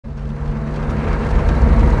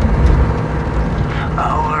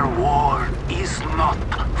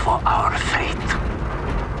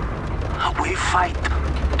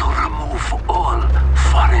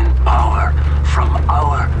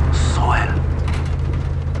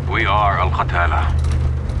القتالة.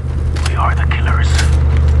 We are the killers.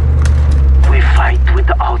 We fight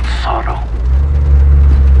without sorrow.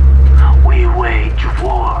 We wage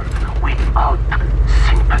war without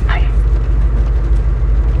sympathy.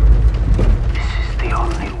 This is the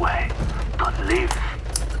only way to live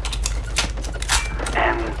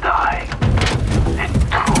and die a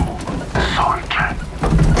true soldier.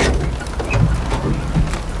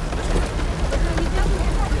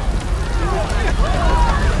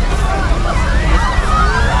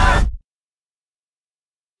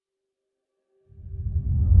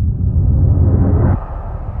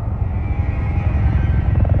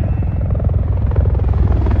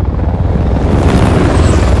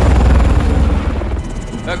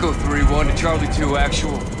 Echo 3-1 to Charlie 2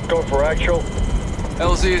 actual. Going for actual.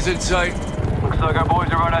 LZ is in sight. Looks like our boys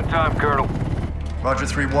are right on time, Colonel. Roger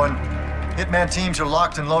 3-1. Hitman teams are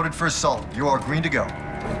locked and loaded for assault. You are green to go.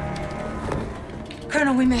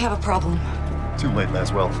 Colonel, we may have a problem. Too late,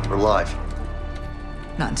 Laswell. We're live.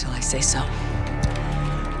 Not until I say so.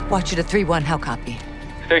 Watcher to 3-1, how copy?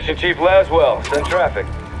 Station Chief Laswell, send traffic.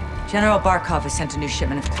 General Barkov has sent a new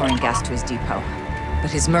shipment of chlorine gas to his depot. But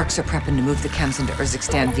his mercs are prepping to move the chems into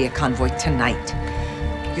Urzikstan via convoy tonight.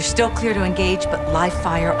 You're still clear to engage, but live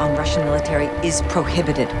fire on Russian military is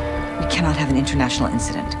prohibited. We cannot have an international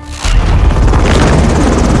incident.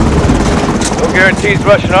 No guarantees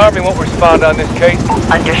Russian army won't respond on this case.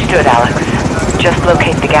 Understood, Alex. Just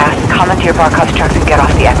locate the gas, commandeer Barkov's trucks, and get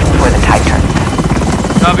off the X before the tide turns.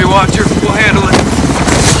 Copy, Watcher. We'll handle it.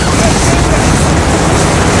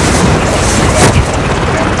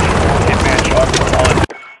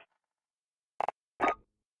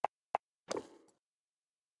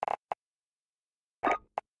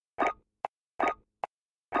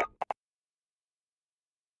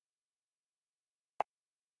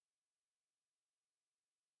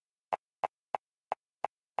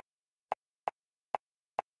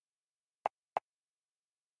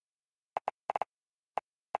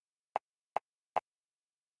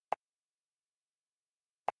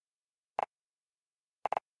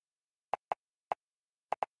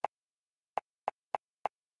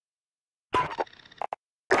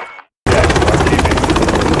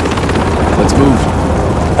 Let's move.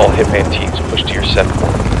 All Hitman teams push to your 7-1.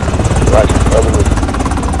 Roger,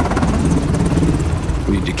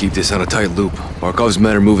 We need to keep this on a tight loop. Barkov's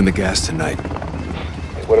men are moving the gas tonight.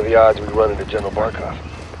 Hey, what are the odds we run into General Barkov?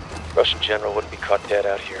 Russian general wouldn't be caught dead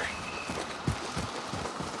out here.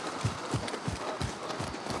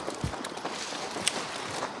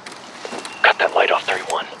 Cut that light off,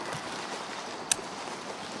 31.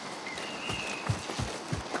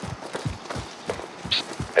 Psst,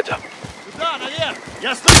 heads up.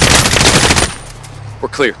 We're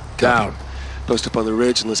clear. Down. Post up on the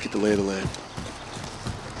ridge and let's get the lay of the land.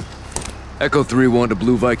 Echo 3-1 to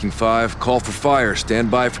Blue Viking 5. Call for fire. Stand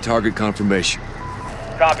by for target confirmation.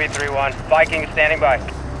 Copy, 3-1. Viking is standing by.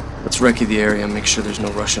 Let's recce the area and make sure there's no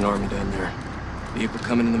Russian army down there. Vehicle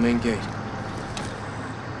coming in the main gate.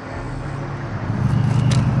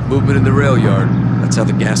 Movement in the rail yard. That's how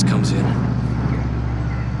the gas comes in.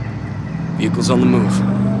 Vehicle's on the move.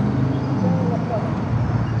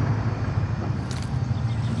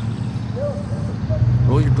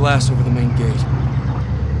 Roll your glass over the main gate.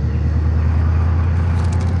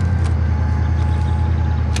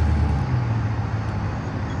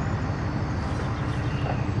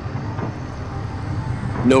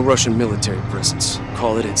 No Russian military presence.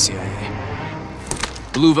 Call it in, CIA.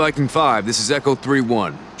 Blue Viking 5, this is Echo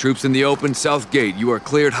 3-1. Troops in the open, south gate. You are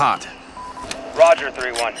cleared hot. Roger,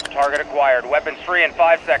 3-1. Target acquired. Weapons free in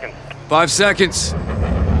 5 seconds. 5 seconds.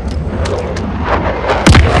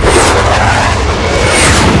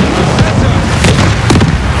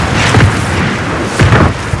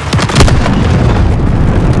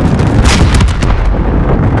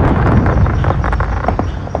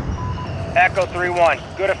 Echo 3-1.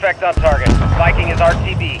 Good effect on target. Viking is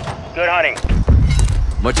RTB. Good hunting.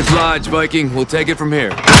 Much obliged, Viking. We'll take it from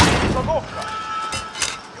here.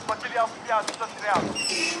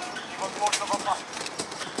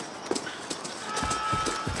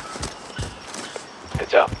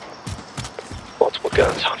 Heads up. Multiple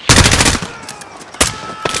guns on fire.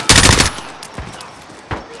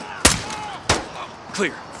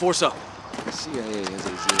 Clear. Force up. The CIA has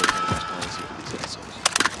a zero-tolerance policy for these assholes.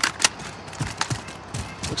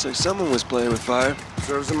 Looks like someone was playing with fire.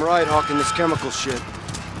 Serves them right, hawking this chemical shit.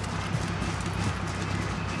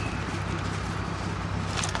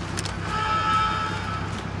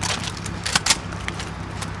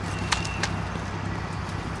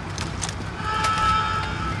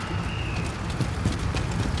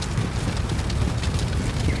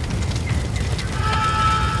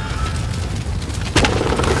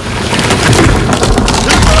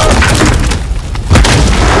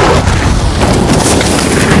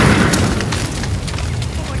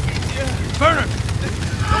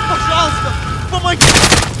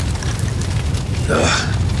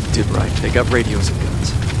 Did right. They got radios and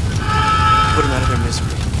guns. Put them out of their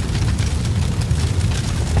misery.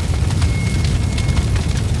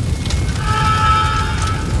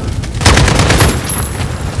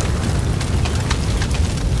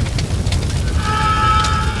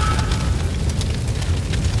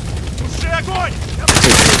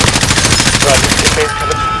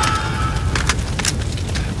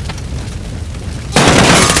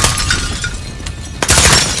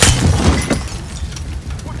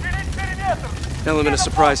 Element of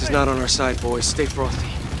surprise is not on our side, boys. Stay frosty.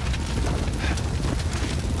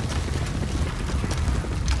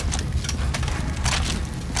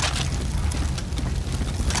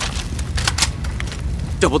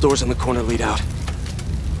 Double doors on the corner lead out.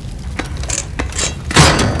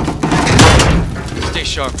 Stay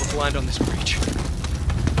sharp. We're blind on this breach.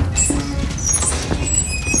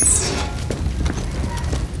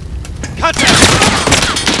 Contact!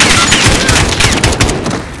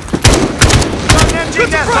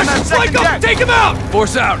 Flank up! Take him out!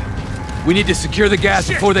 Force out! We need to secure the gas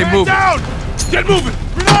before they move. Down! Get moving!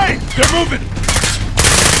 Grenade! They're moving!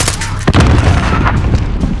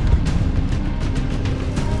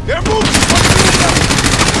 They're moving!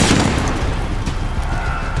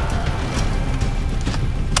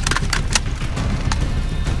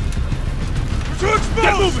 We're too exposed!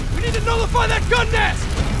 Get moving! We need to nullify that gun nest!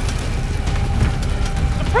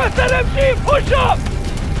 Suppress that MG and push up!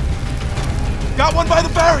 Got one by the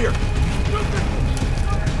barrier!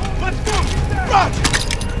 Let's move! Roger!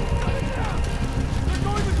 They're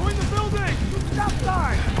going between the buildings! Stop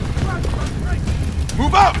side!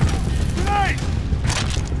 Move out! Grenade!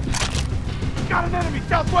 Got an enemy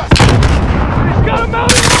southwest! He's got a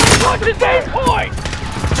mounted line! Watch his aim point!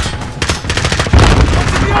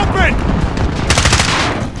 What's in the open?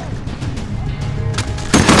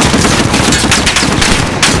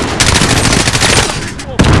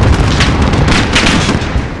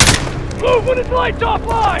 Move when his light's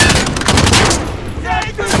offline!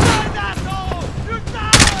 Stay to side, asshole! You're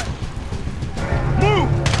down! Move!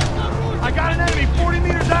 I got an enemy 40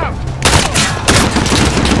 meters out!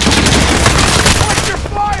 Watch your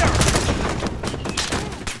fire!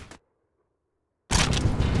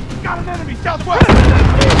 Got an enemy southwest!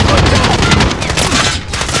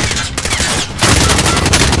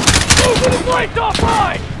 Move when his light's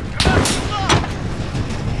offline!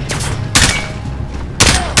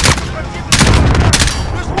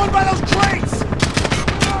 One by those crates!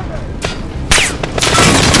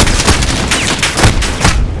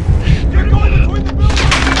 They're going between the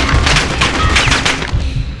buildings!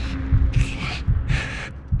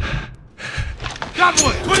 Got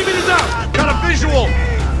one! 20 meters out! Got a visual!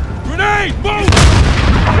 Grenade! Move!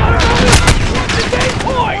 Got a grenade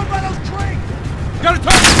point! One by those crates! Got a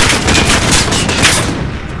target!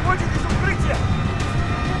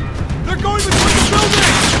 They're going between the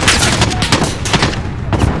buildings!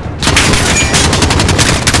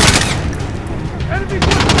 Enemy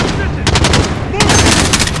position! Move!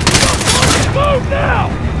 Move now!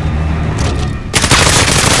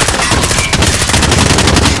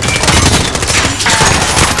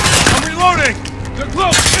 I'm reloading! They're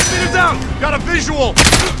close! 10 meters out! Got a visual!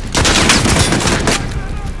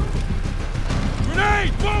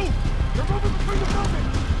 Grenade! Move! They're moving between the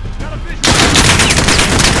buildings! Got a visual!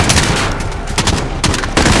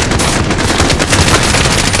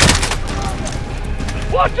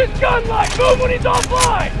 Watch his gun light! Move when he's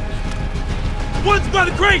offline! One's by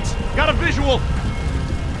the crates! Got a visual!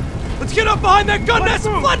 Let's get up behind that gun nest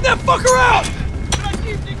and flood that fucker out!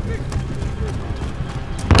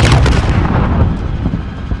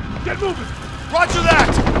 Get moving! Roger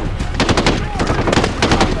that!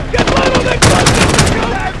 Get light on that gun nest!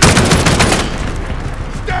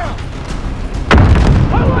 Down!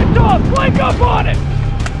 Highlight off! Flank up on it!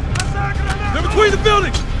 They're between the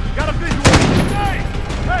buildings! Got a visual!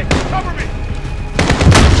 Hey, cover me!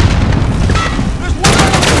 There's one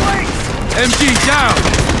on the place! MG down!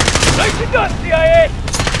 Nicely done, CIA!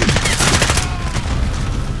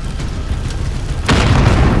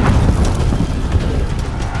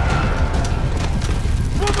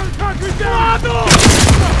 Moving concrete down!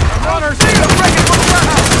 Runners, they're breaking from the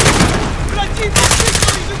warehouse!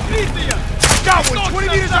 Got one! 20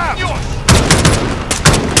 meters out!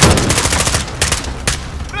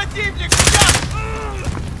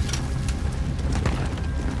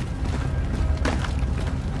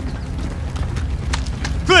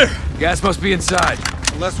 Clear! Gas must be inside.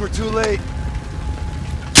 Unless we're too late.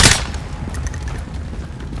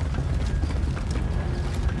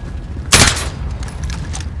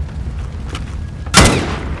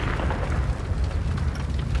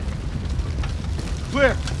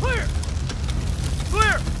 Clear! Clear!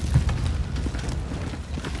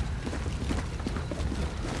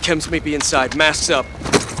 Chems may be inside. Masks up.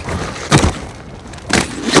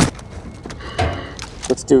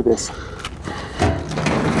 Let's do this.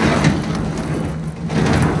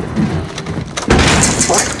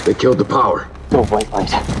 What? They killed the power. No white light.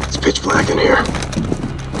 It's pitch black in here.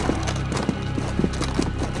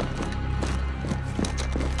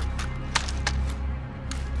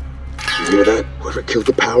 You hear that? Whoever killed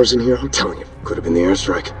the powers in here, I'm telling you, could have been the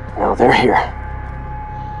airstrike. No, they're here.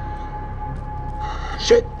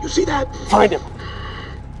 Shit, you see that? Find him.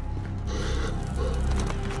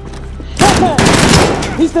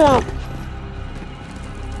 He's down.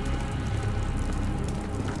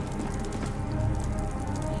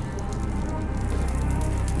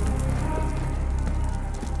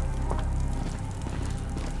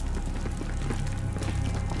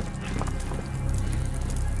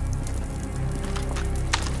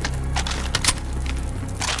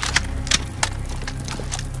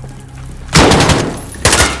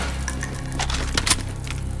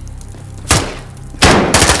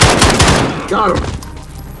 Got him!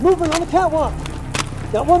 Movement on the catwalk!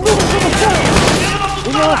 Got one moving from the south!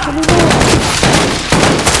 We lost him, we moved!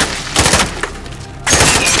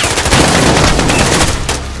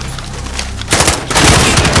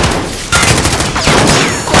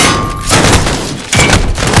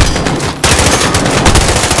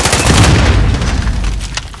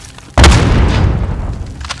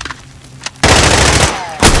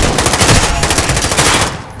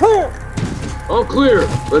 All clear.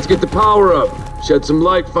 Let's get the power up. Shed some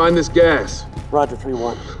light, find this gas. Roger,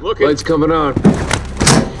 3-1. Look, light's coming on.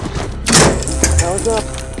 Power's up.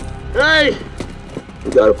 Hey!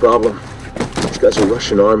 We got a problem. These guys are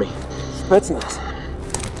Russian army. Spetsnaz.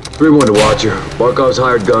 3-1 to Watcher. Barkov's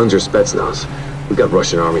hired guns or Spetsnaz. We got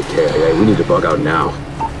Russian army KIA. We need to bug out now.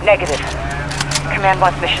 Negative. Command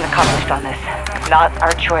wants mission accomplished on this. Not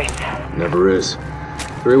our choice. Never is.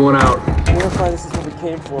 3-1 out. Verify this is what we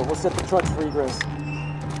came for. We'll set the trucks for egress.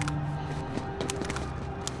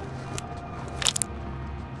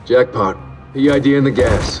 Jackpot. PID in the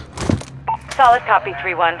gas. Solid copy,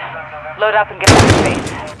 3-1. Load up and get back to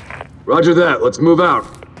base. Roger that. Let's move out.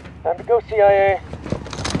 Time to go, CIA.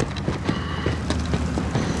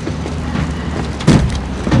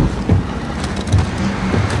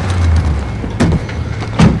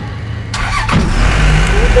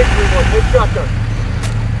 Take 3-1. Take shotgun.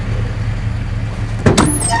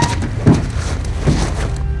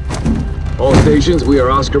 All stations, we are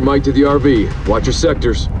Oscar Mike to the RV. Watch your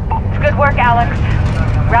sectors. Good work, Alex.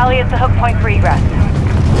 Rally at the hook point for egress.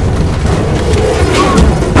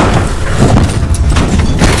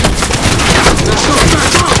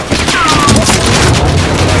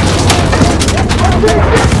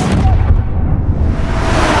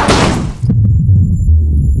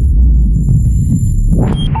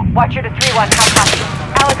 Watcher to 3-1, how copy?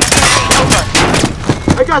 Alex, over.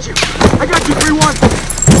 I got you! I got you, 3-1!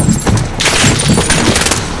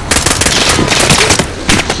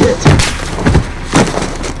 Shit!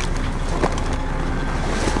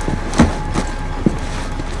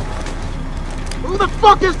 Who the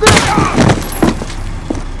fuck is this?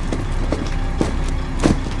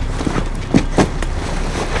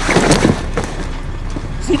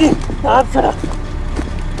 CD, answer.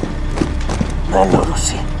 Mano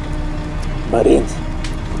Rusi. Marines.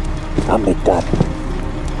 Amitan.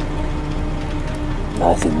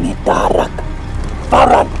 Nazimitarak.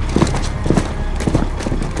 Faran.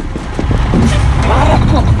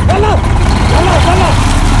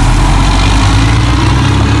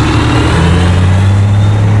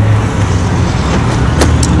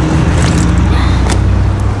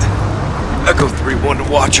 Echo 3-1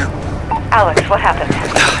 to Watcher. Alex, what happened?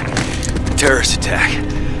 Terrorist attack.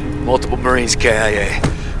 Multiple Marines KIA.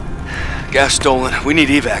 Gas stolen. We need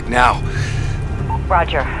evac now.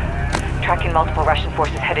 Roger. Tracking multiple Russian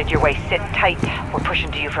forces headed your way. Sit tight. We're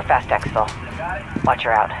pushing to you for fast exfil.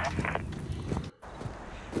 Watcher out.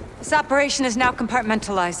 This operation is now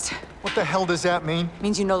compartmentalized. What the hell does that mean?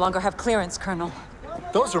 Means you no longer have clearance, Colonel.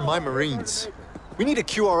 Those are my Marines. We need a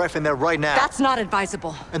QRF in there right now. That's not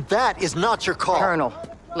advisable. And that is not your call. Colonel,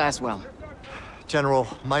 Laswell. General,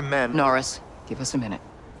 my men... Norris, give us a minute.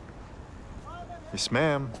 Yes,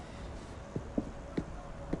 ma'am.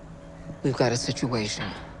 We've got a situation.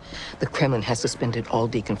 The Kremlin has suspended all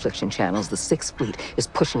deconfliction channels. The Sixth Fleet is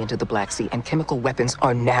pushing into the Black Sea, and chemical weapons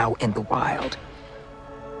are now in the wild.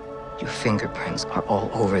 Your fingerprints are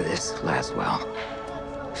all over this, Laswell.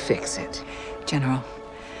 Fix it. General,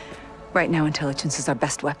 right now intelligence is our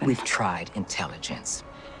best weapon. We've tried intelligence.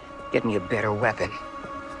 Get me a better weapon.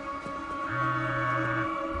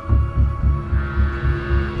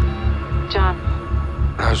 John.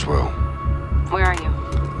 Laswell. Where are you?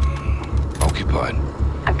 occupied.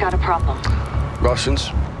 I've got a problem.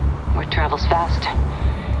 Russians? Word travels fast.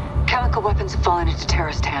 Chemical weapons have fallen into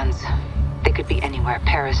terrorist hands. They could be anywhere.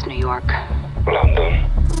 Paris, New York. London.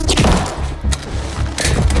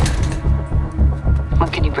 When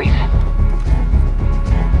can you brief?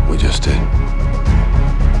 We just did.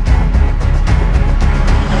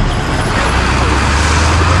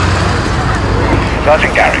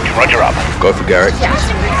 Sergeant Garrick, roger up. Go for Garrick.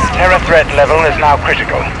 Terror threat level is now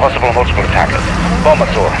critical. Possible multiple attackers.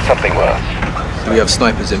 Bombers or something worse. Do we have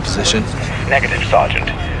snipers in position? Negative, Sergeant.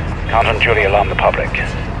 Can't unduly alarm the public.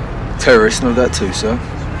 Terrorists know that too, sir.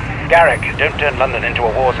 Garrick, don't turn London into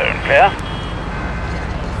a war zone, clear?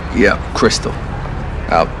 Yeah, Crystal.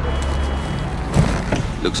 Out.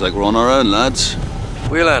 Looks like we're on our own, lads.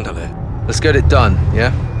 We'll handle it. Let's get it done,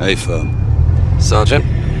 yeah? Hey, firm. Sergeant?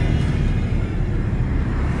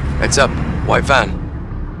 Heads up. White van.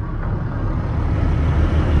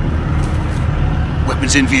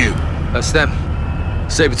 Weapons in view. That's them.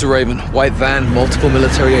 Saber to Raven. White van, multiple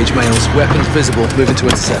military-age males. Weapons visible. Moving to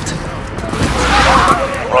intercept.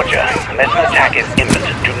 Roger. Unless an attack is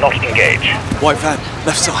imminent, do not engage. White van,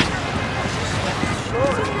 left side.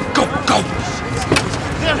 Go, go!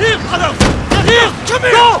 They're here, Adam! They're here! Come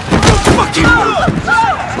here! Go! Fucking move!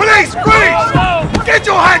 Police! Police! Get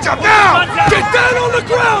your hands up now! Get down on the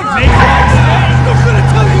ground! I'm not gonna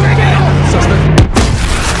tell you again! Suspect.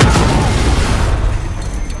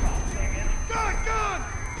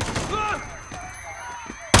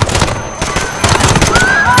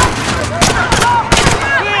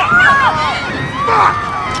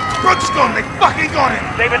 They fucking got him!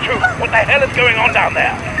 Say the truth. What the hell is going on down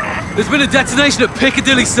there? There's been a detonation at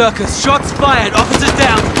Piccadilly Circus. Shots fired. Officers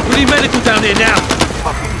down. We need medical down here now.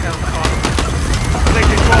 Fucking hell, Carl. They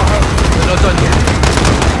can go home. They're not done yet.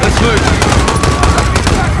 Let's move.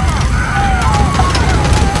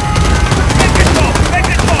 Make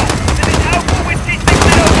it stop! This is Alpha Whiskey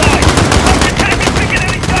 605. Under attack at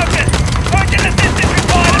Piccadilly Circus. Urgent assistance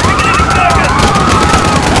required at Piccadilly Circus.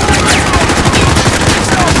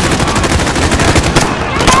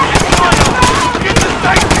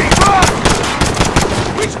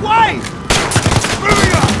 Which way?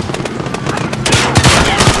 Hurry up!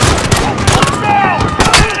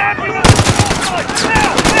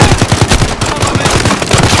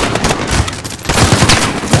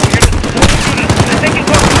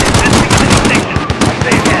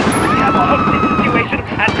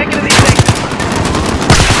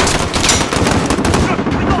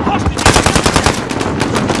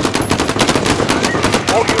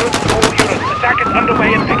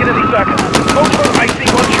 Underway in Piccadilly Circus. Multiple racing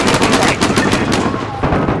on shooting right.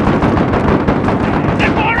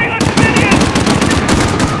 They're firing on civilians!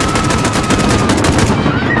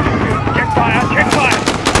 Check fire, check fire.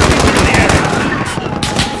 In the area.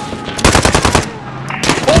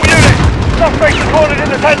 All units, suspects cornered in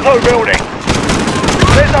the Tanto building.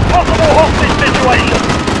 There's a possible hostage situation.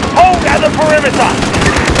 Hold at the perimeter.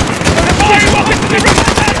 They're firing rockets to the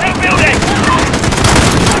Tanto building!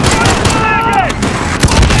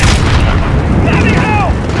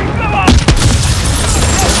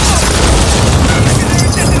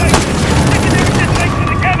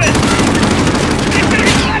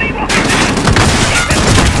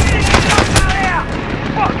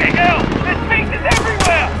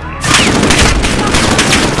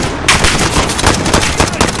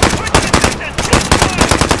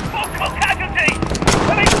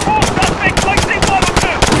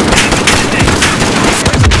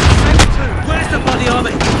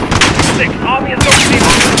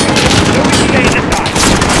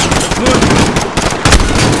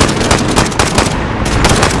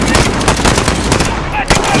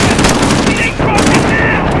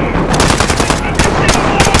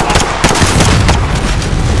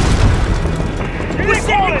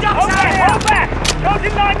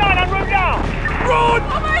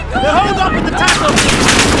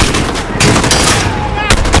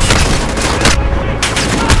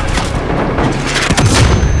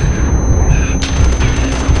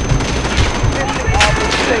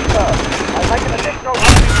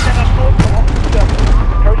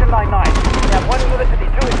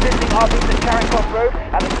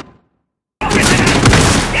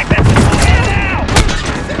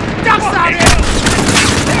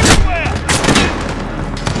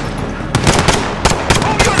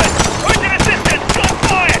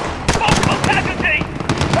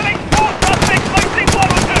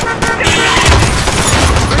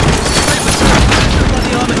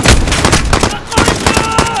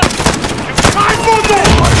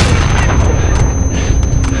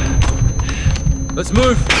 Let's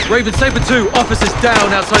move. Raven, Saber 2. Officers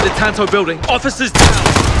down outside the Tanto building. Officers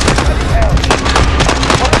down.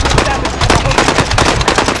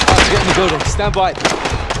 Get in the building. Stand by.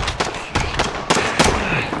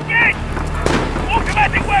 Yes!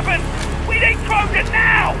 Automatic weapons! We need Trojan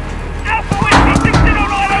now! Alpha Whiskey 16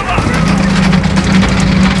 on all over!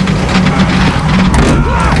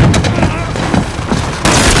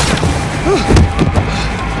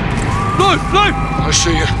 Move! I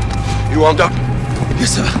see you. You armed up?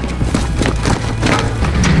 Yes, sir.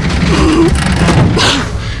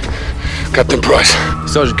 Captain Price.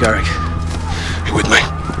 Sergeant Garrick. You with me?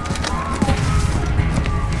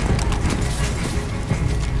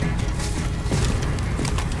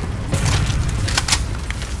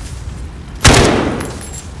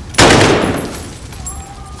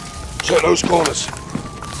 Check those corners.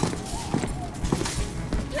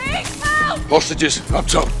 Please, help! Hostages, up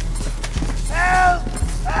top. Help!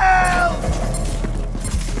 Help!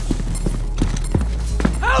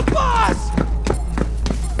 Help us!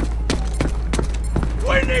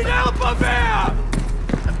 We need help up here!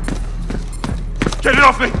 Get it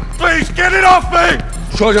off me! Please, get it off me!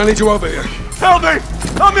 Sergeant, I need you over here. Help me!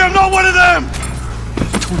 Help me, I'm not one of them!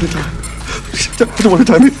 I don't want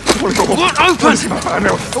to die. I want to go home. Look, open! I want to see my family.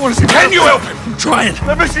 I want to see. Can you help him? I'm trying.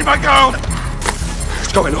 Let me see my girl.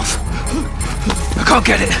 It's going off. I can't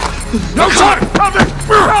get it. No time! Help me!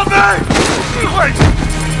 Help me! Wait!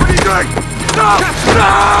 What are you doing? No!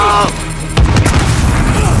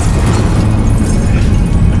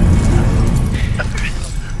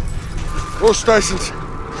 No! All stations.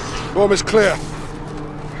 Bomb is clear.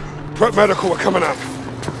 Prep medical are coming up.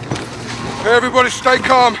 Hey, everybody stay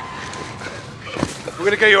calm. We're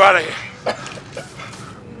gonna get you out of here.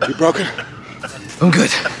 You broken? I'm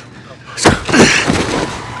good.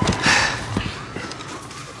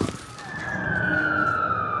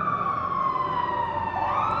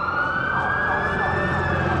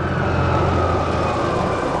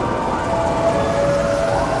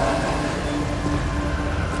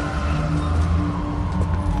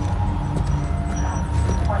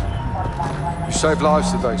 You saved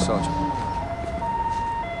lives today, Sergeant.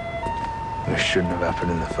 It shouldn't have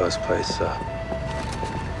happened in the first place, sir.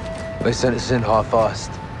 They sent us in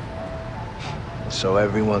half-assed. So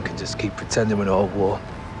everyone can just keep pretending we're not at war.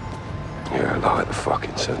 Yeah, like the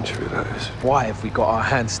fucking century, that is. Why have we got our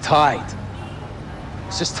hands tied?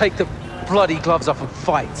 Let's just take the bloody gloves off and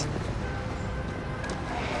fight.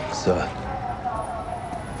 Sir.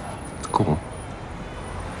 Come on.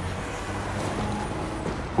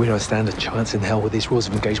 We don't stand a chance in hell with these rules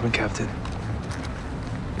of engagement, Captain.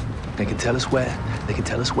 They can tell us where, they can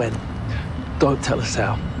tell us when. Don't tell us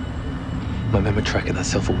how. I remember tracking that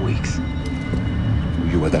cell for weeks.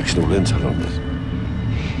 You had actual intel on this?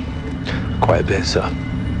 Quite a bit, sir.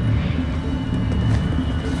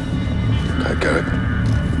 Okay, Garrett.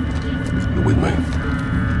 You're with me.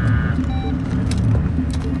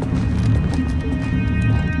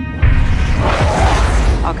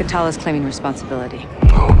 Alcatala's claiming responsibility.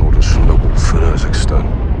 Oh, orders from the wolf in Urzikstan.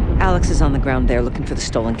 Alex is on the ground there looking for the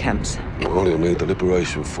stolen chems. Well, he'll need the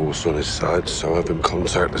Liberation Force on his side, so have him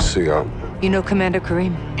contact the CO. You know Commander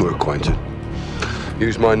Karim? We're acquainted.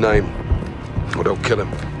 Use my name, or they'll kill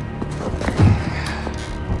him.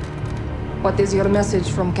 What is your message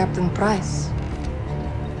from Captain Price?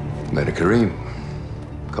 Commander Karim.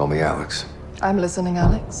 Call me Alex. I'm listening,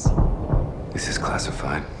 Alex. This is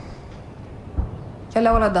classified.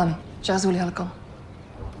 يلا ولا قدامي جهزوا لي هالكم.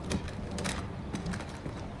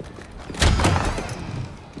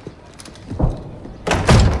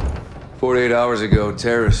 48 hours ago,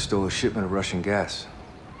 terrorists stole a shipment of Russian gas.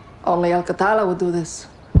 Only Alcatala would do this.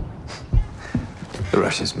 The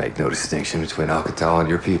Russians make no distinction between Alcatala and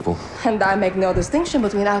your people. And I make no distinction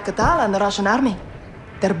between Alcatala and the Russian army.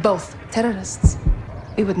 They're both terrorists.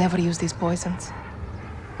 We would never use these poisons.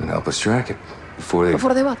 Then help us track it before they...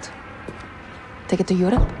 Before they what? Take it to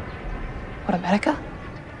Europe? Or America?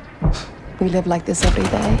 We live like this every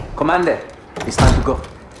day. Commander, it's time to go.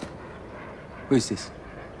 Who is this?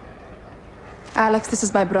 Alex, this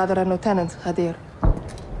is my brother and Lieutenant, Hadir.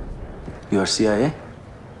 You are CIA?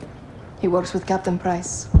 He works with Captain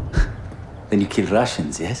Price. Then you kill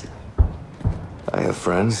Russians, yes? I have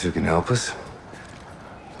friends who can help us.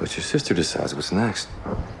 But your sister decides what's next.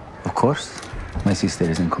 Of course. My sister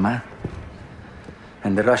is in command.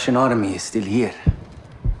 And the Russian army is still here.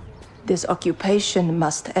 This occupation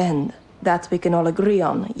must end. That we can all agree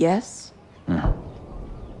on, yes?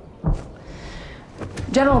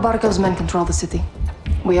 General Barkov's men control the city.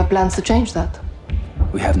 We have plans to change that.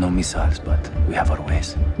 We have no missiles, but we have our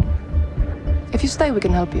ways. If you stay, we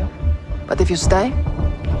can help you. But if you stay,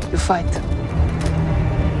 you fight.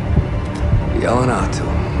 Yelling out to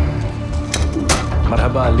him.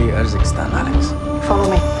 Marhaba Ali Urzikstan, Alex. Follow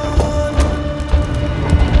me.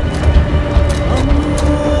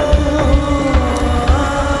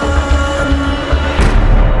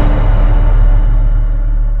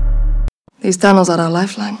 These tunnels are our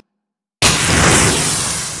lifeline.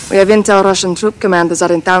 We have intel Russian troop commanders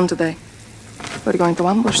are in town today. We're going to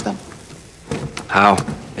ambush them. How?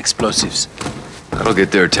 Explosives. That'll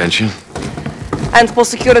get their attention. And pull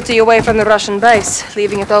security away from the Russian base,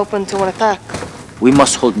 leaving it open to an attack. We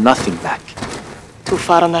must hold nothing back. Too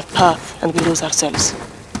far on that path, and we lose ourselves.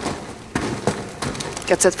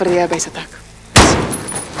 Get set for the airbase attack.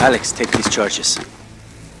 Alex, take these charges.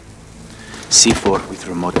 C4 with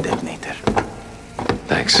remote detonator.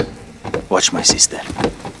 Thanks. Watch my sister.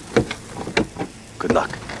 Good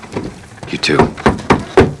luck. You too.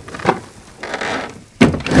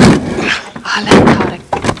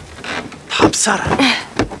 Sara.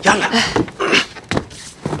 Yalla.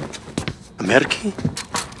 Ameriki?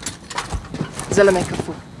 Zelemek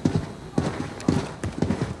kafu.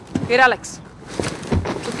 Here, Alex.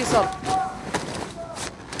 Put this on.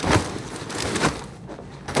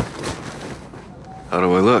 How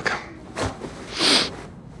do I look?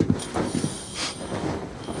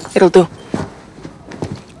 It'll do.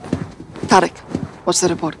 Tarek, what's the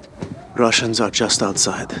report? Russians are just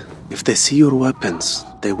outside. If they see your weapons,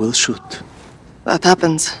 they will shoot. That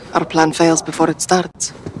happens. Our plan fails before it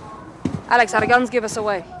starts. Alex, our guns give us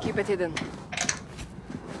away. Keep it hidden.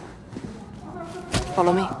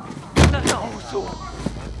 Follow me.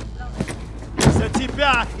 За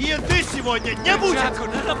тебя и еды сегодня не будет!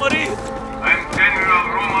 I'm General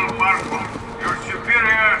Roman Barkov, your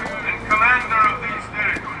superior and commander of these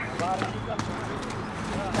territories.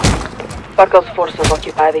 Barkov's forces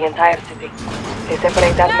occupy the entire city. They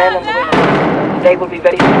separate our men and the women. They will be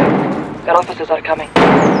very strict. Their officers are coming.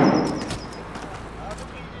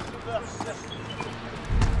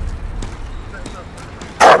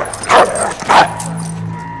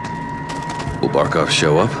 Will Barkov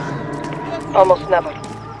show up? Almost never.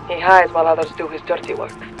 He hides while others do his dirty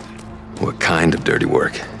work. What kind of dirty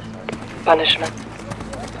work? Punishment.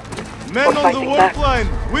 Men on the work line!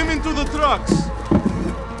 Women to the trucks!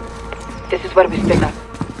 This is where we split up.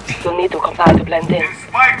 You'll need to comply to blend in. In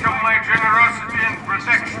spite of my generosity and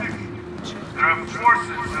protection, there are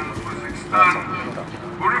forces in Uzbekistan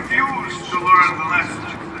who refuse to learn the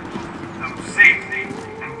lessons of safety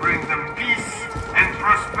and bring them peace and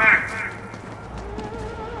prosperity.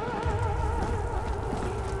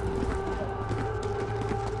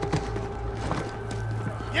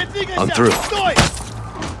 I'm through.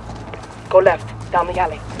 Go left, down the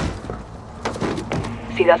alley.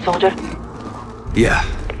 See that soldier? Yeah.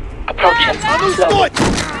 Approach him, slowly.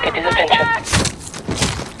 Get his attention.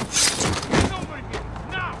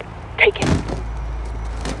 Take it.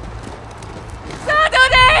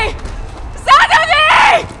 ساعدوني!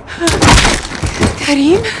 ساعدوني!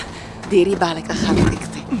 كريم ديري بالك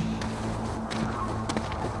أخليكتي.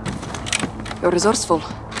 You're resourceful.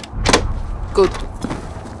 Good.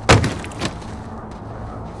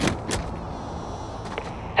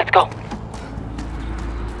 Let's go.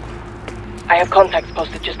 I have contacts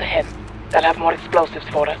posted just ahead. They'll have more explosives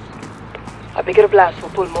for us. A bigger blast will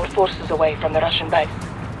pull more forces away from the Russian base.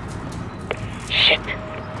 Shit.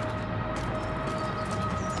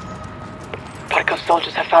 Barkov's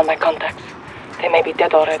soldiers have found my contacts. They may be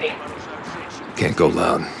dead already. Can't go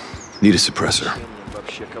loud. Need a suppressor.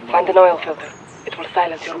 Find an oil filter. It will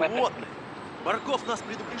silence your weapon.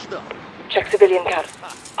 Check civilian guards.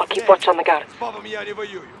 I'll keep watch on the guards.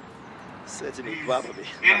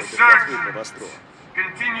 Insurgents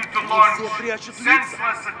continue to launch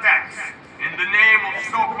senseless attacks in the name of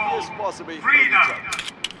so-called freedom.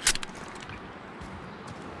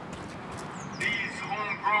 These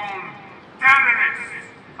homegrown terrorists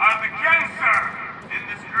are the cancer in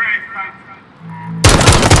this great country.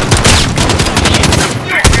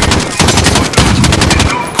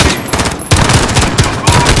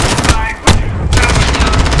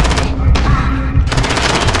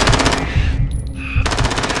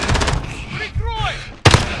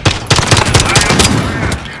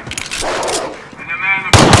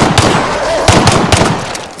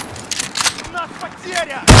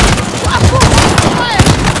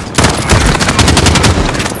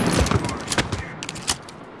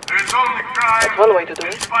 That's one way to do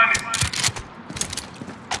it.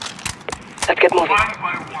 Let's get moving. One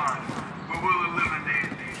by one, we will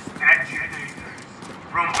eliminate these agitators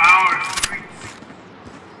from our streets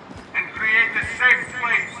and create a safe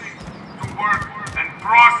place to work and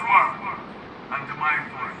prosper under my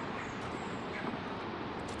flag.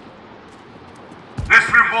 This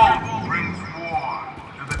revolt brings war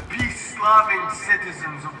to the peace-loving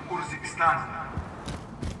citizens of Uzbekistan.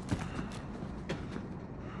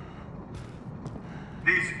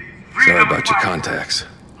 Sorry about your contacts.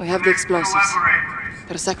 We have the explosives.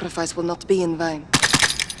 Their sacrifice will not be in vain.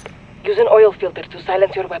 Use an oil filter to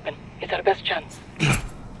silence your weapon. It's our best chance.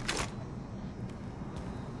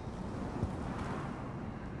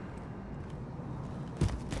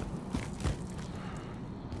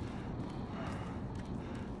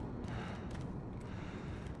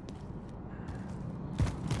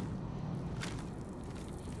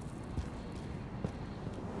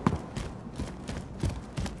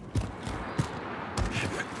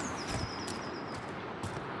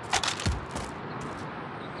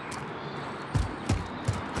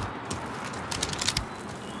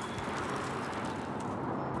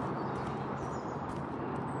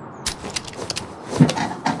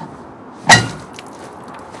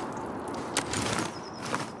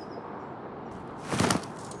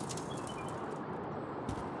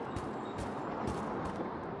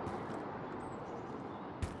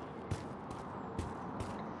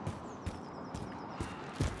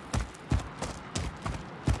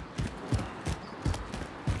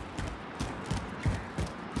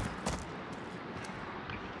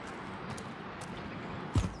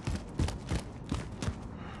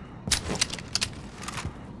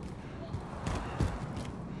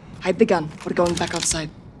 Hide the gun. We're going back outside.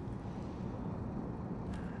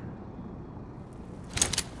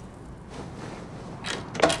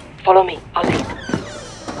 Follow me. I'll lead.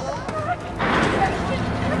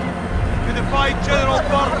 You defy General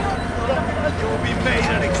Barker, you will be made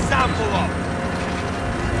an example of.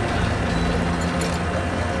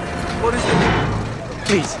 What is it?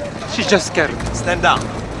 Please, she's just scared. Stand down.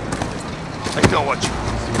 I know what you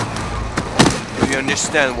want. Do you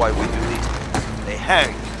understand why we do this? They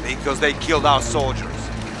hanged because they killed our soldiers.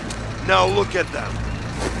 Now look at them.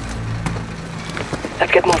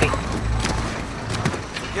 Let's get moving.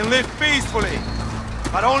 We can live peacefully,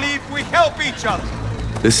 but only if we help each other.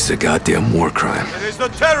 This is a goddamn war crime. It is the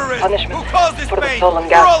terrorists Punishment who caused this for the pain stolen for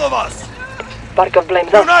gas. all of us. Barkov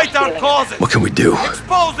blames us Unite for our stealing. causes. What can we do?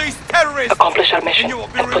 Expose these terrorists. Accomplish our mission and you will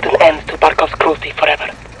be and put an rewarded. end to Barkov's cruelty forever.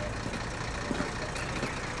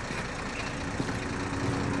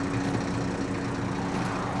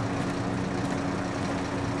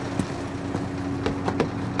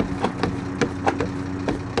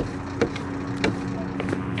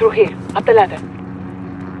 Through here, up the ladder.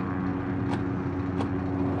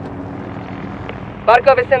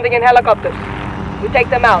 Barkov is sending in helicopters. We take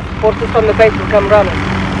them out. Forces from the base will come running.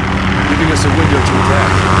 Giving us a window to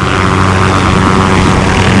attack.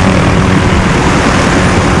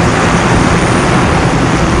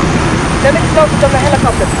 Them explosives on the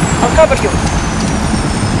helicopter. I'll cover you.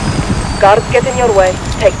 Guards get in your way.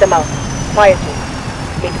 Take them out. Quietly.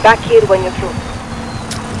 Meet back here when you're through.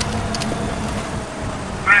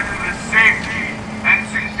 Threaten the safety and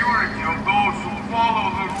security of those who follow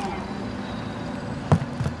the rules.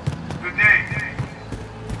 Today,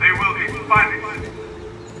 they will be punished.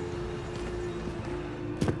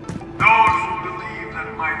 Those who believe that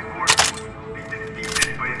my forces will be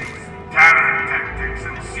defeated by these terror tactics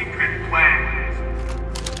and secret plans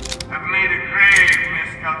have made a grave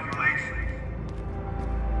miscalculation.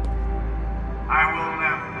 I will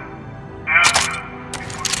never, ever be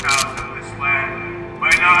pushed out of this land by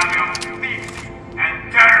an army of thieves and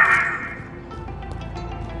terrorists.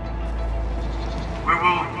 We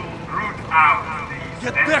will root out these.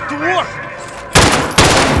 Get back to work!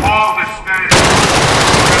 All the stairs.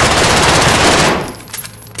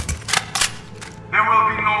 There will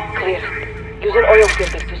be no Clear. Use an oil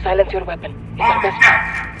filter to silence your weapon. It's our best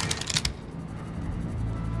chance.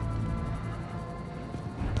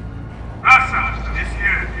 Russia is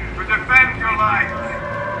here to defend your lives,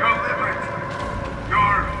 your liberty,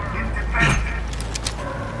 your independence.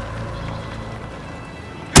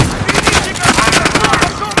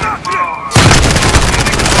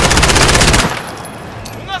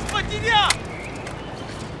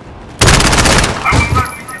 I will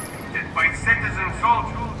not be defeated by citizen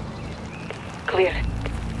soldiers. Clear.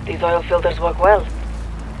 These oil filters work well.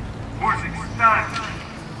 Uzbekistan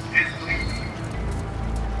is bleeding.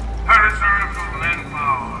 Her reserves of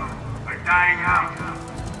manpower are dying out.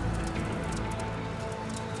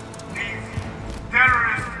 These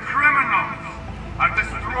terrorist criminals are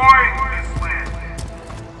destroying this land.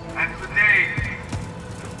 And today,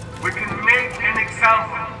 we can make an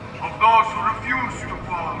example of those who refuse to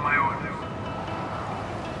follow my orders.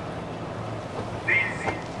 These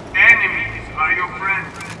enemies are your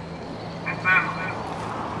friends and family.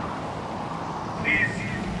 These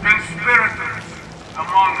conspirators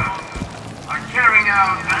among us are carrying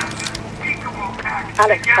out unspeakable acts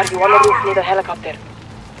Alex, are against you on the roof our near the helicopter?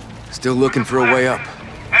 Still looking for a way up.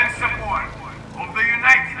 and support of the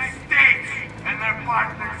United States and their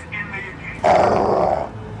partners in the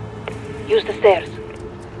UK. Use the stairs.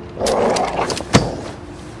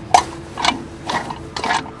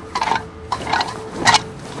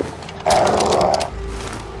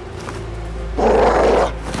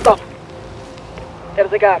 Stop.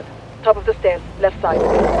 There's a guard. Top of the stairs, left side. To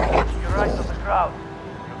your right of the crowd.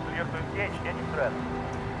 You're clear to engage any threat.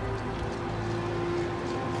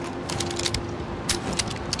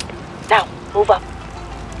 Now, move up.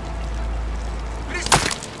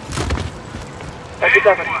 I'll be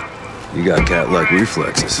covered. You got cat-like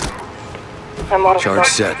reflexes. I'm out of Charge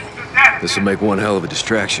stock. set. This will make one hell of a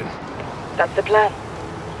distraction. That's the plan.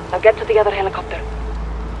 Now get to the other helicopter.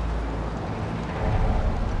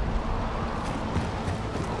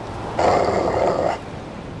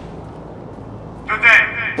 Today,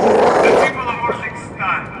 the people of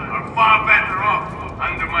Urzikstan are far better off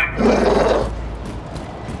under my command.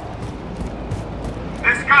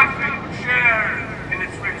 This country will share in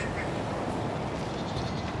its riches,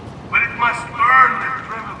 but it must earn the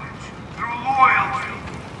privilege through loyalty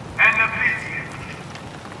and obedience.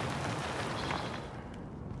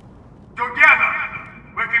 Together,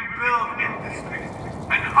 we can build industry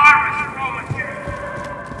and harvest raw materials.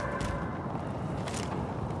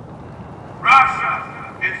 Russia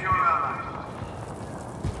is your ally.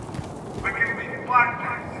 We can be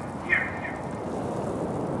partners here.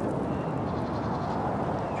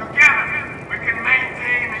 Together, we can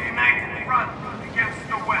maintain a united front against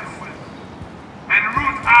the West and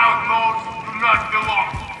root out those who do not belong.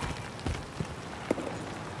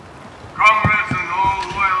 Comrades and all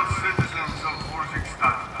loyal citizens of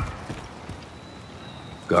Urzikstan.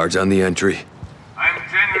 Guards on the entry.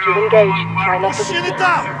 If you engage, try not to Shit it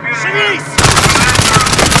down! Shanice!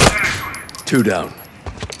 2 down.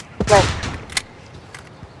 Right.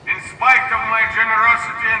 In spite of my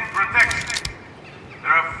generosity and protection,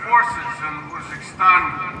 there are forces in Urzikstan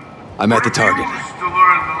I'm at the target. who refuse to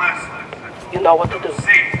learn the lessons that You know what to do.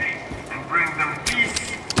 safety and bring them peace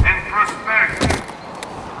and prosperity.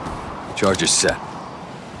 Charge is set.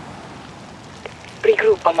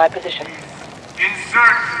 Regroup on my position.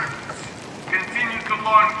 Insurgents continue to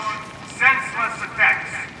launch senseless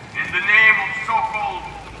attacks in the name of so-called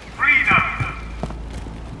freedom.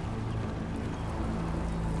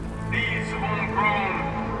 These homegrown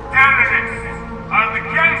terrorists are the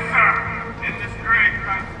cancer in this great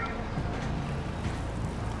country.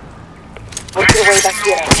 Work your way back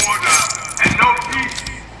here. No order and no peace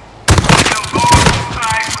until those who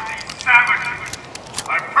side with these savages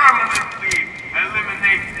are permanently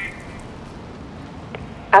eliminated.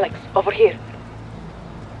 Alex, over here.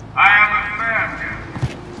 I am a fair man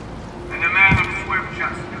and a man of swift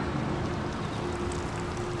justice.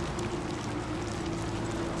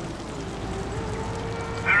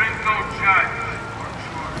 There is no judge or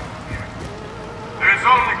jury here. There is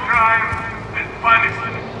only crime and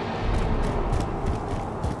punishment.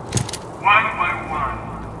 One by one,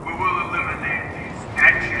 we will eliminate these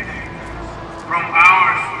agitators from our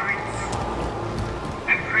streets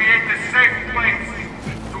and create a safe place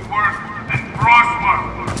to work and prosper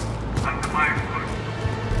under my foot.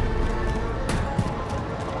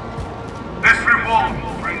 This revolt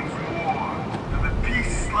brings war to the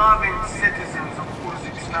peace-loving citizens of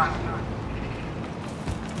Urzikstan.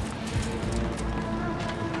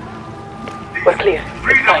 We're clear. It's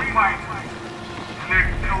Freedom fine. fighters and their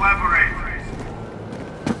collaborators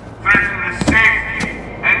threaten the safety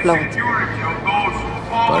and security of those who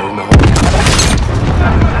follow. Fire in the hole.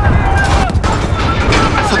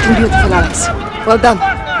 Fucking beautiful, Alex. Well done.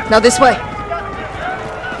 Now this way.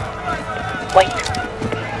 Wait.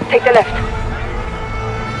 Take the left.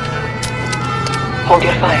 Hold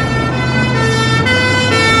your fire.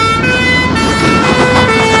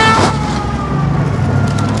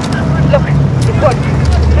 Look, it worked.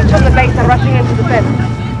 Kids from the base are rushing into the fence.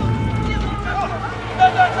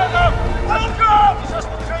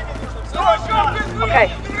 Okay,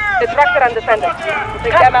 the trucks are undefended. We'll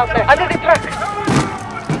take them out there. Under the truck.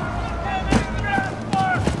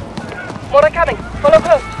 More are coming. Follow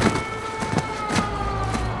close.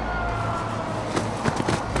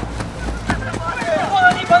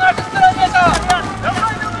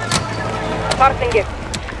 A parting gift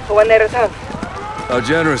for when they return. How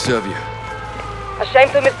generous of you. A shame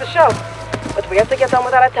to miss the show, but we have to get on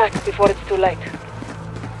with our attack before it's too late.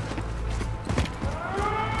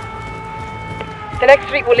 The next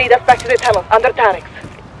street will lead us back to the tunnel, under Tarek's.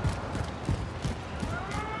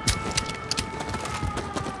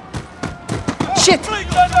 Shit!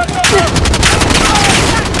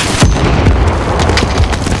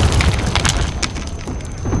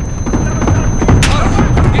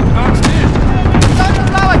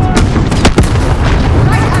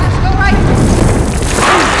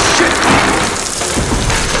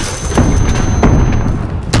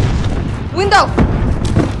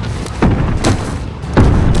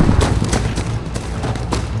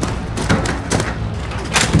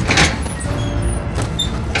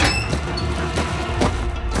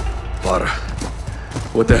 Clara.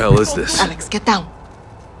 What the hell is this? Alex, get down.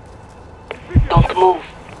 Don't move.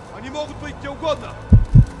 Они могут быть где угодно.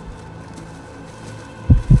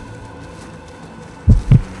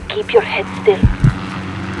 Keep your head still.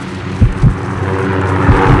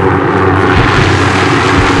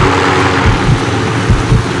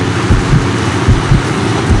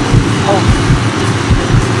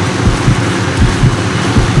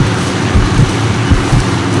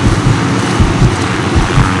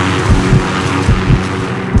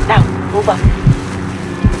 Now, move up.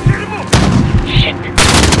 Shit.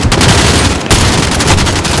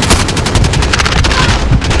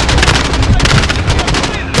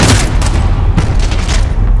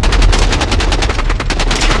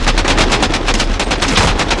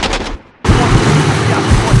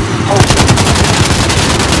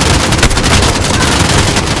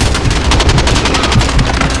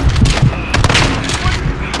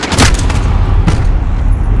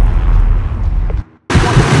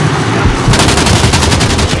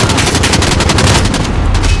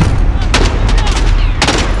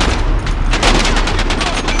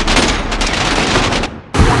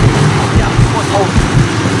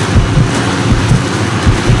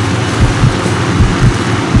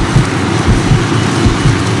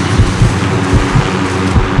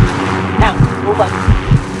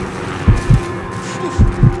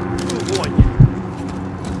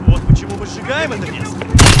 Вот почему мы сжигаем это место.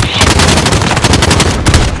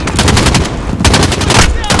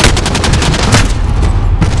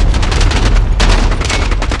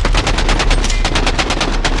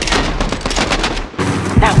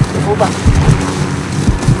 Now, move up.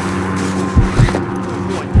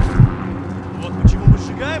 Вот почему мы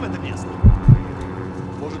сжигаем это место.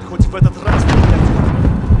 Может, хоть в этот раз не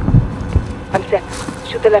I'm set.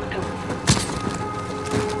 Shoot the left two.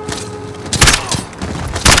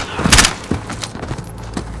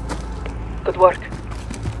 Good work.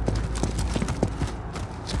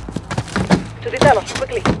 To the tunnel,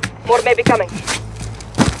 quickly. More may be coming.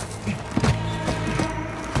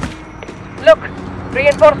 Look!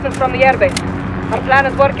 Reinforcements from the airbase. Our plan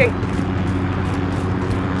is working.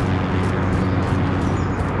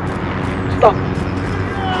 Stop.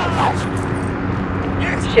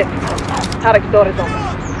 Shit. Tarek's door is open.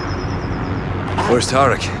 Where's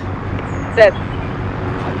Tarek? Dead.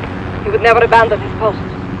 He would never abandon his post.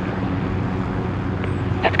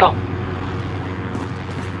 Let's go.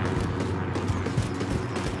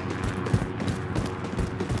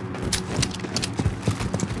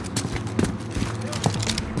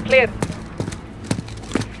 Clear.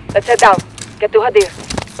 Let's head down. Get to Hadir.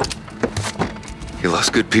 You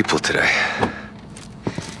lost good people today.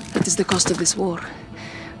 That is the cost of this war.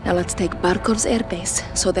 Now let's take Barkov's airbase,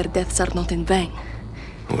 so their deaths are not in vain.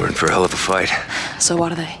 We're in for a hell of a fight. So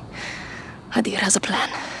are they. Hadir has a plan.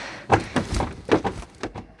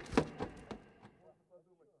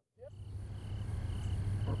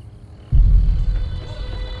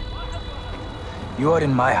 You are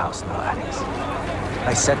in my house now, Alex.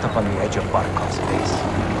 I set up on the edge of Barkov's base.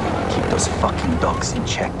 Keep those fucking dogs in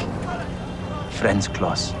check. Friends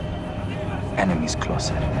close, enemies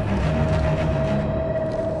closer.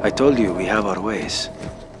 I told you we have our ways.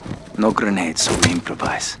 No grenades, so we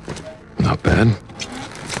improvise. Not bad.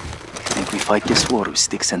 Think we fight this war with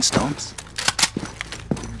sticks and stones?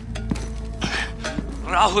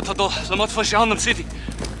 City.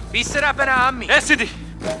 Yes, City.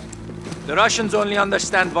 The Russians only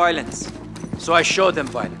understand violence, so I show them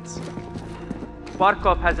violence.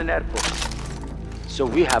 Barkov has an air force, so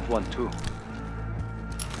we have one too.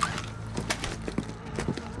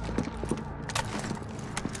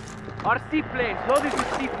 Our seaplanes loaded with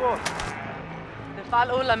C4. تفعل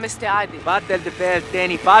أولى مستعدة. بعد الدفاع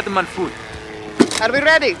الثاني بعد ما نفوت. Are we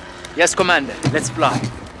ready? Yes, Commander. Let's fly.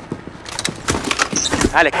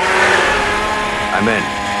 Alex. I'm in.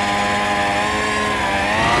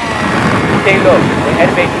 Stay low. The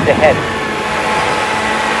airbase is ahead.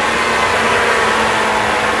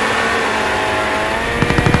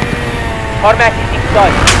 Tarmac is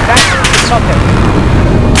inside. Transfer to contact.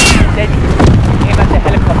 Steady. Aim at the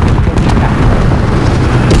helicopter for impact.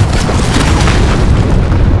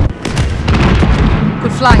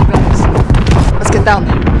 Good flying, brothers. Let's get down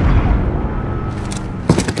there.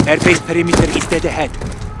 Airbase perimeter is dead ahead.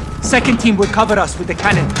 Second team will cover us with the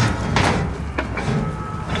cannon.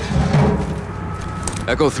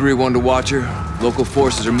 Echo 3-1 to Watcher. Local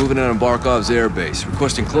forces are moving in on Barkov's airbase,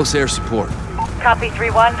 requesting close air support. Copy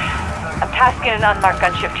 3-1. I'm tasking an unmarked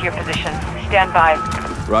gunship to your position. Stand by.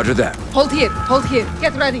 Roger that. Hold here, hold here.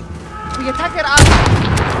 Get ready. We attack their army.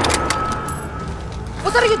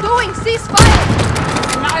 What are you doing? Cease fire!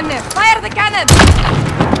 Fire the cannon!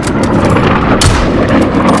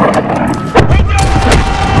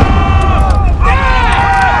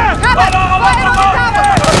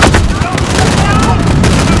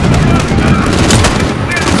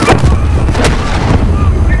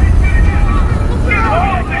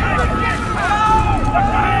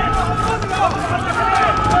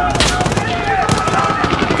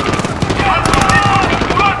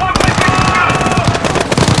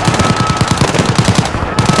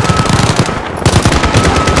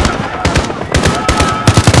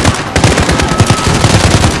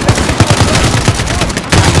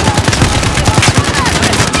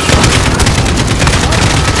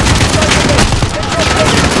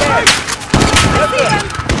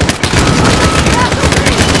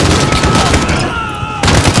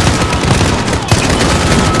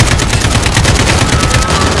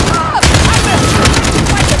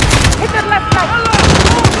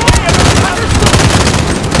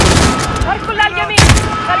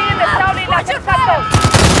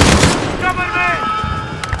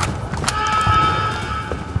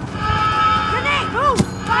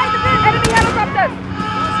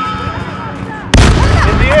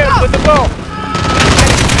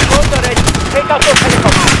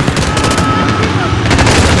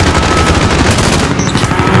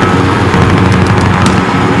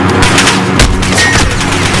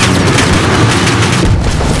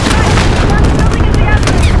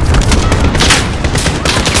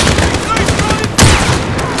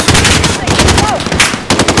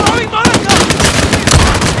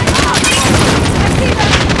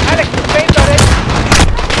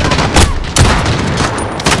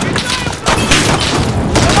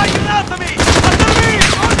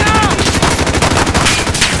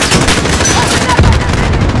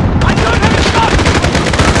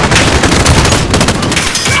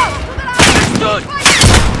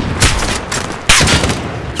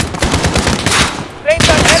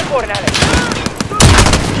 airborne, Alex.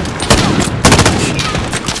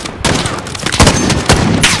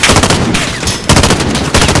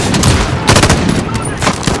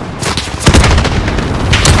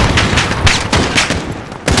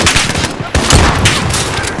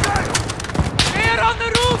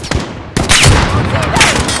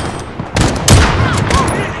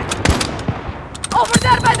 Over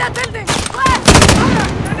there by that building! West!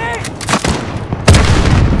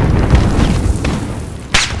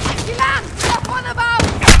 He lands! Just one about!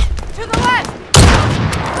 To the west!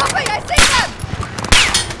 Copy, I see them!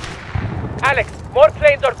 Alex, more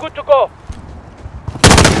planes are good to go.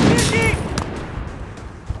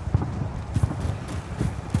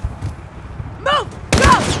 Move!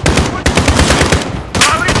 Go!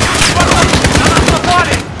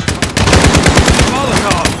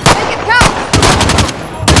 Molotov! Make it count!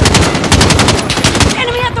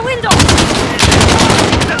 Enemy at the window!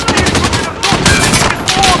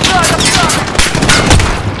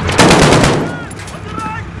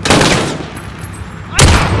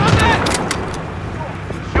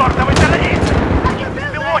 Чёртовы террористы!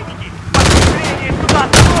 Пилотники! Подкрепление сюда!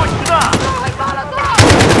 Срочно!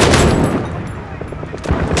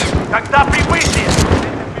 Когда прибытие?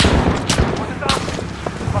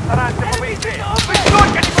 Постараемся побыстрее! Вы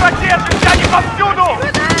только не продержитесь, они повсюду!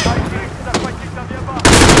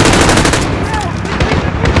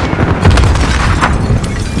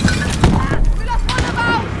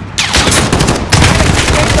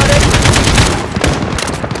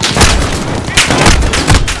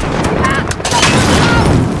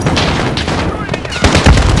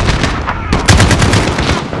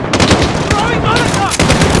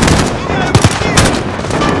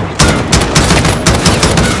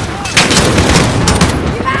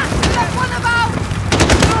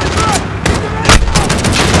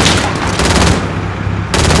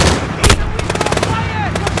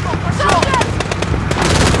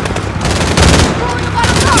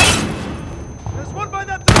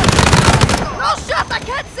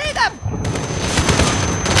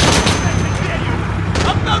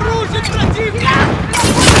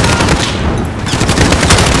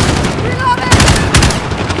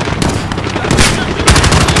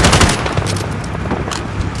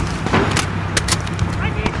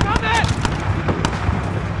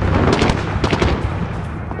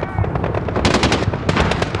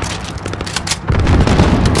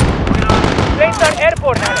 Planes are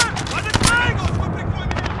airborne, Alex.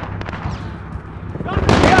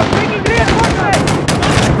 They are bringing reinforcements!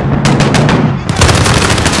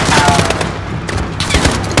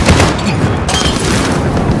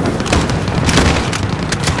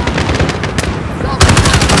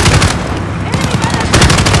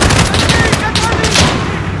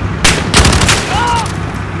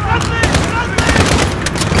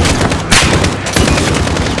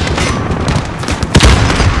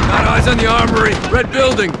 Got eyes on the armory. Red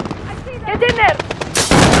building. Get in there!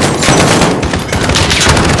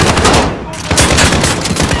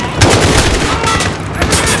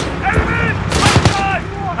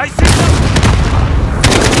 I see them!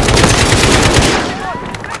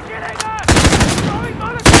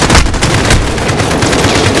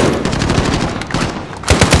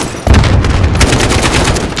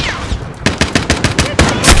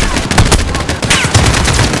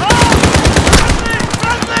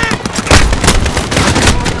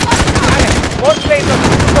 More planes are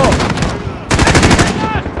good to go.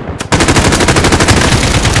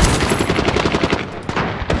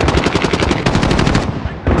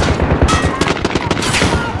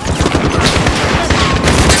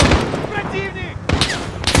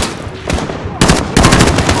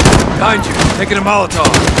 Behind you. Taking a Molotov.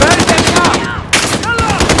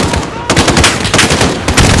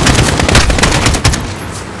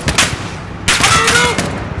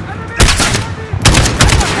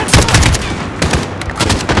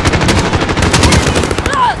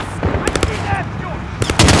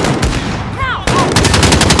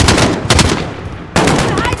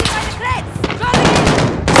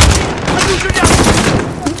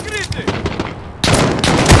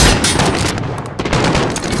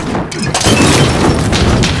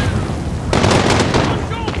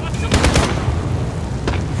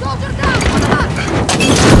 Soldier down! On the left!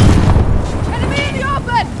 Enemy in the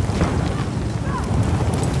open!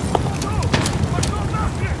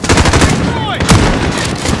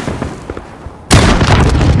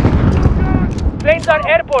 Planes are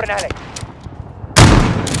airborne, Alex.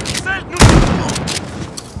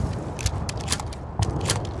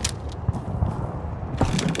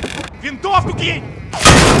 Винтовку кинь!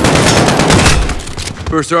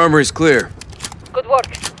 First armory's clear. Good work.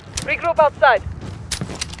 Regroup outside.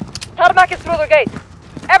 Tarmac is through the gate.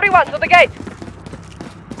 Everyone to the gate!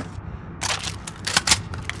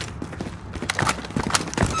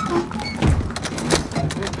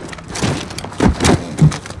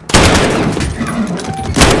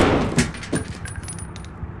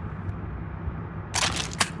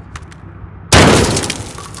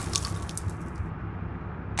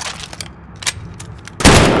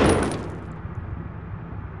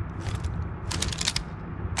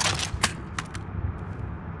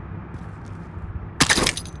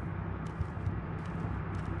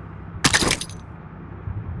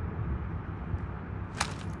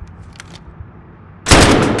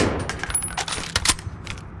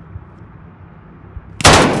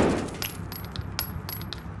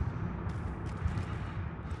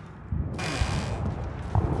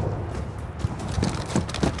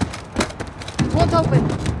 Won't open.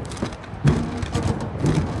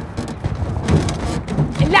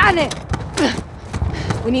 Ilane!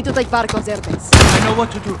 We need to take Barkov's airbase. I know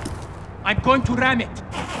what to do. I'm going to ram it.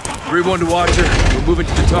 3-1 to Watcher. We're moving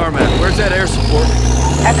to the tarmac. Where's that air support?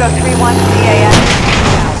 Echo 3-1 to DAS.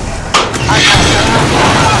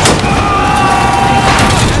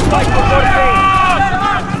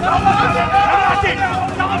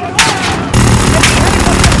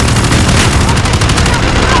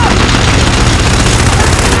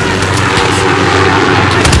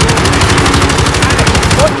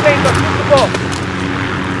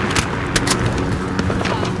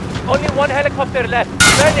 Only one helicopter left.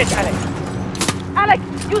 Burn it, Alex. Alex,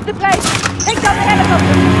 use the plane! Take down the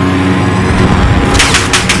helicopter!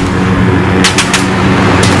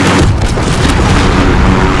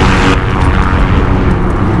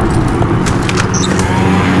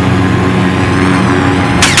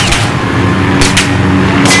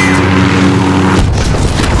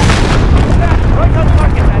 Right on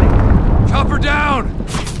target, Alex. Chopper down!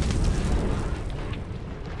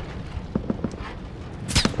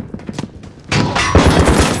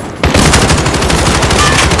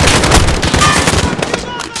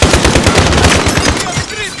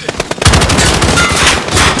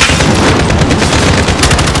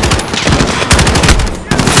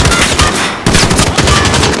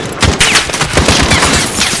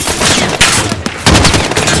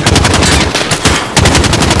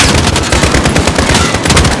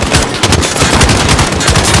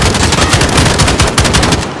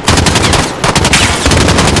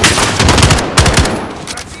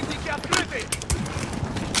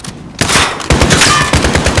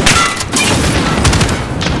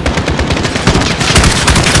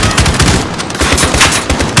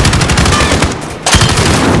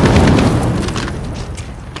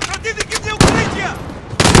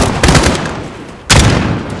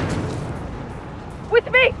 With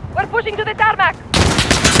me! We're pushing to the tarmac!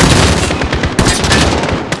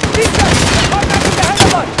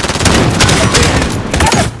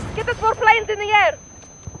 Get us more planes in the air!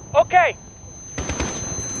 Okay.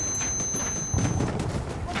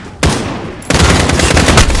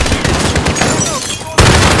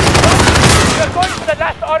 We're going to the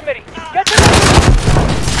last armory. Get to the...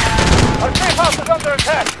 Our safe house is under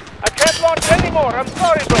attack. I can't launch anymore. I'm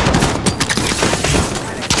sorry, brother.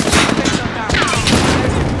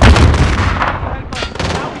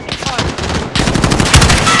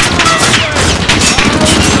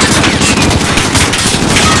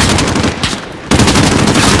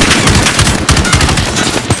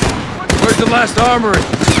 Where's the last armory?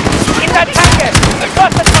 In that hangar.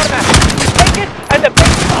 Across the tarmac. Take it and the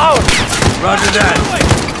base is ours. Roger that.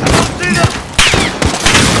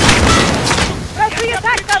 Press the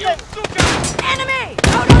attack button! Enemy!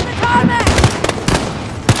 Out on the tarmac!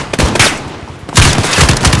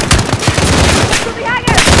 To the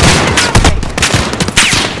hangar!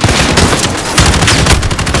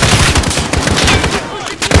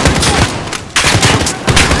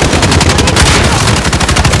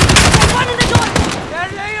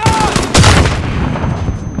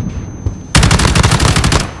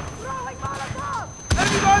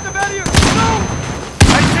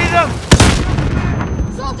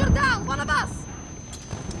 Soldier down, one of us!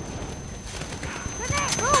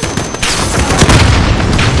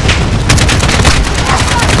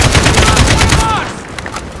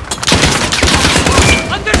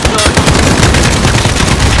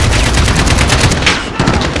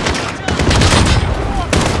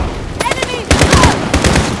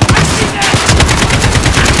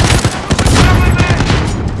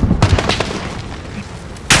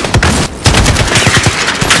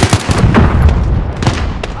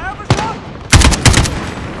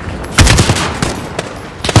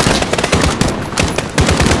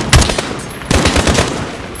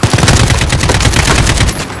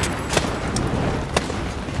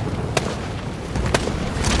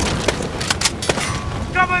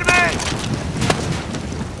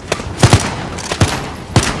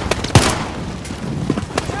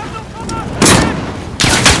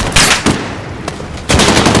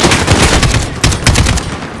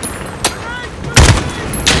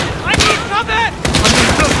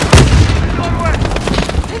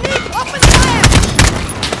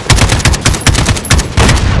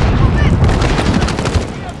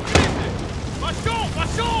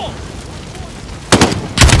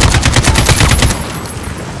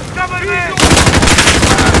 Give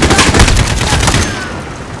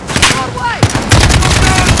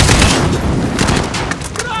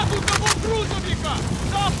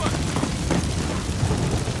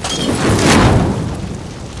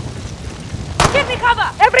me cover!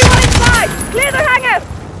 Everyone inside! Clear the hangars!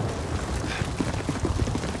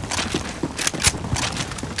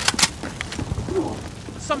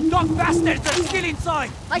 Some dog bastards are still inside!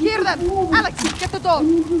 I hear them! Alex, get the door!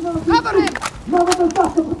 Cover him! Go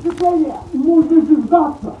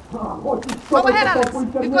ahead, Alex!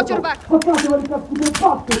 We've got your back!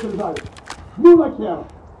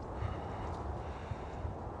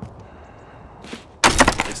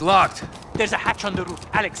 It's locked. There's a hatch on the roof.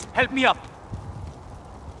 Alex, help me up.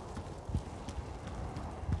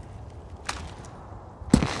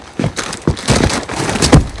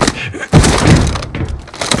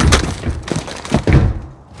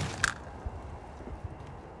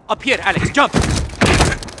 Up here, Alex, jump!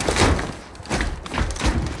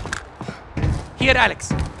 Here,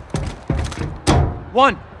 Alex.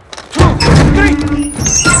 1, 2, 3!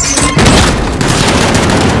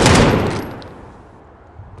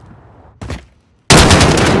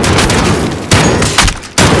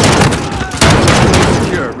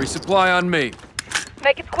 Secure. Resupply on me.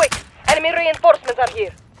 Make it quick. Enemy reinforcements are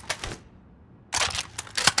here.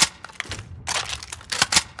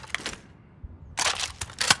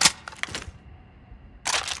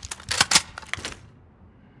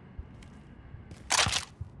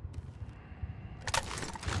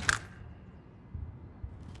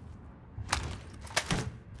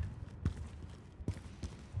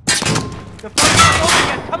 The fight is over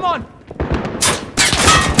yet. Come on!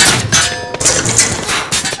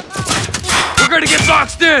 We're gonna get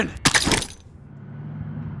boxed in!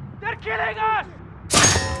 They're killing us!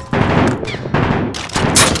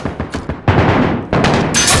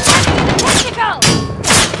 Tactical!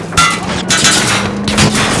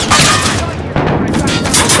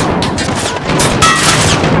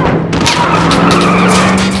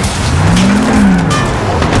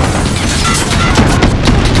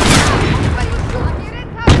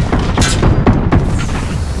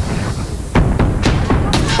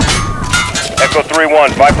 Echo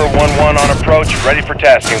 3-1, Viper 1-1 on approach, ready for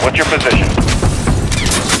tasking. What's your position?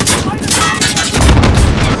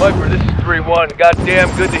 Viper, this is 3-1.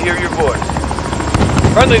 Goddamn good to hear your voice.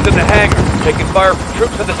 Friendly's in the hangar, taking fire from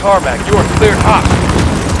troops on the tarmac. You are cleared hot.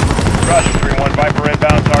 Roger, 3-1, Viper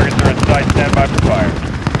inbound. Targets are in sight. Stand by for fire.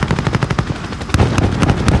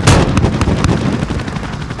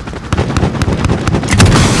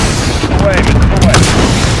 Away, Mr. Away.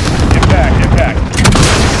 Impact, impact.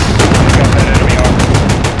 Pick up that enemy armor.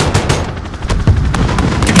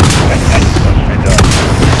 Straight done.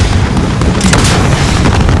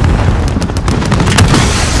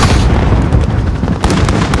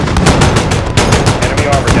 Enemy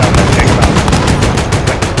armor down there. Take him out.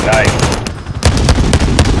 Nice.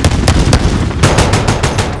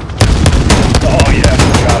 Oh yeah,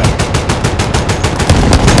 got him.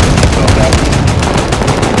 So that was...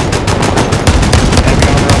 Enemy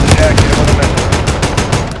armor on the deck. Hit him with a missile.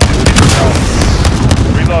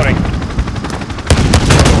 Reloading.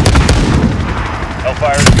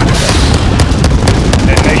 Hellfire is good.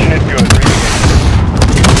 Detonation is good.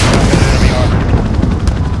 Enemy armor.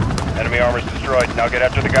 Enemy armor is destroyed. Now get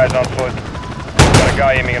after the guys on foot. Got a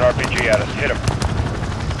guy aiming an RPG at us. Hit him.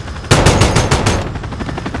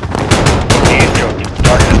 He is choked.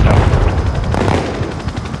 Target is down.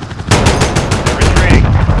 They're retreating.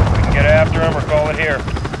 We can get after him or call it here.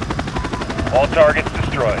 All targets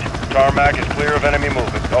destroyed. Tarmac is clear of enemy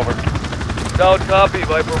movement. Over. Sound copy,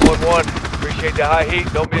 Viper 1-1. Appreciate the high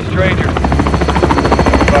heat. Don't be a stranger.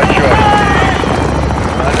 By choice.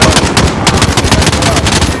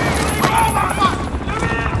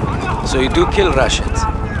 So you do kill Russians?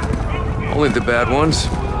 Only the bad ones.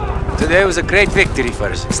 Today was a great victory for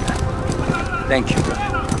Kazakhstan. Thank you,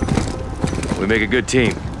 brother. We make a good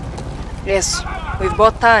team. Yes, we've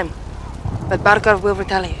bought time. But Barkov will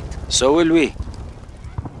retaliate. So will we.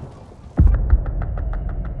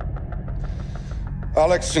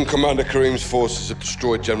 Alex and Commander Karim's forces have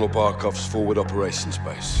destroyed General Barkov's forward operations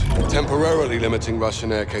base, temporarily limiting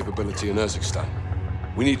Russian air capability in Urzikstan.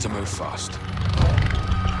 We need to move fast.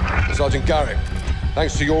 Sergeant Garrick,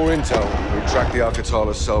 thanks to your intel, we tracked the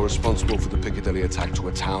Al-Qatala cell responsible for the Piccadilly attack to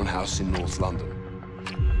a townhouse in North London.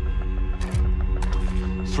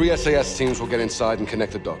 3 SAS teams will get inside and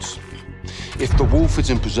connect the dots. If the Wolf is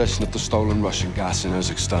in possession of the stolen Russian gas in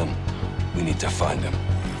Urzikstan, we need to find him.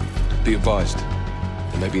 Be advised,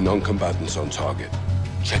 there may be non-combatants on target.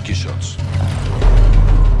 Check your shots.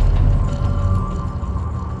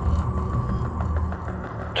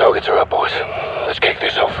 Target Targets are up, boys. Let's kick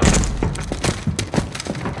this off.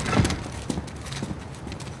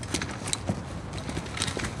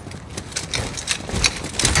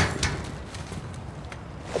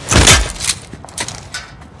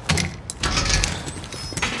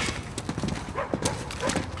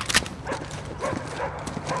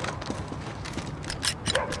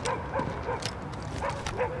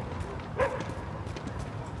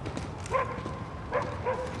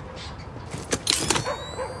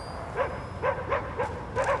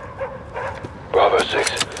 Bravo 6.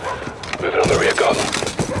 Moving on the rear guard.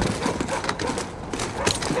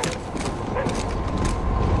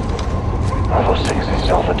 Bravo 6, this is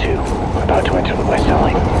Alpha 2. About to enter the west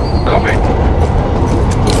alley. Copy.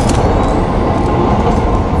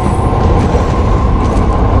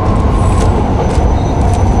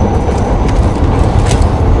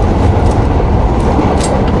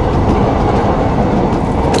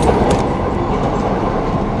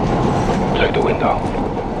 Check the window.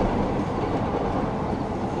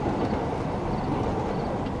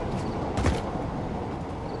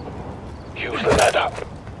 Use the ladder.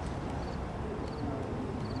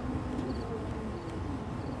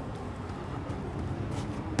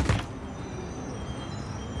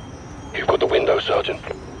 You've got the window, Sergeant.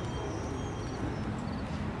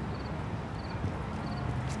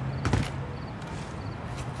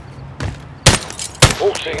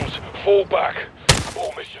 All teams, fall back.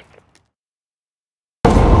 All mission.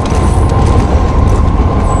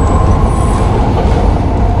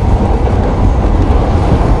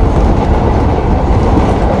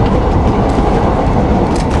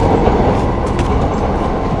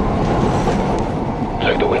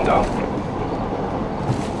 Take the window.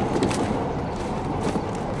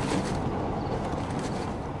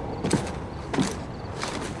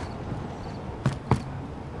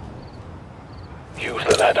 Use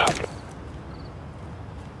the ladder.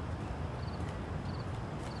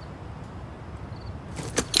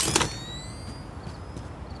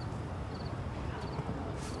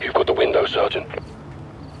 You've got the window, Sergeant.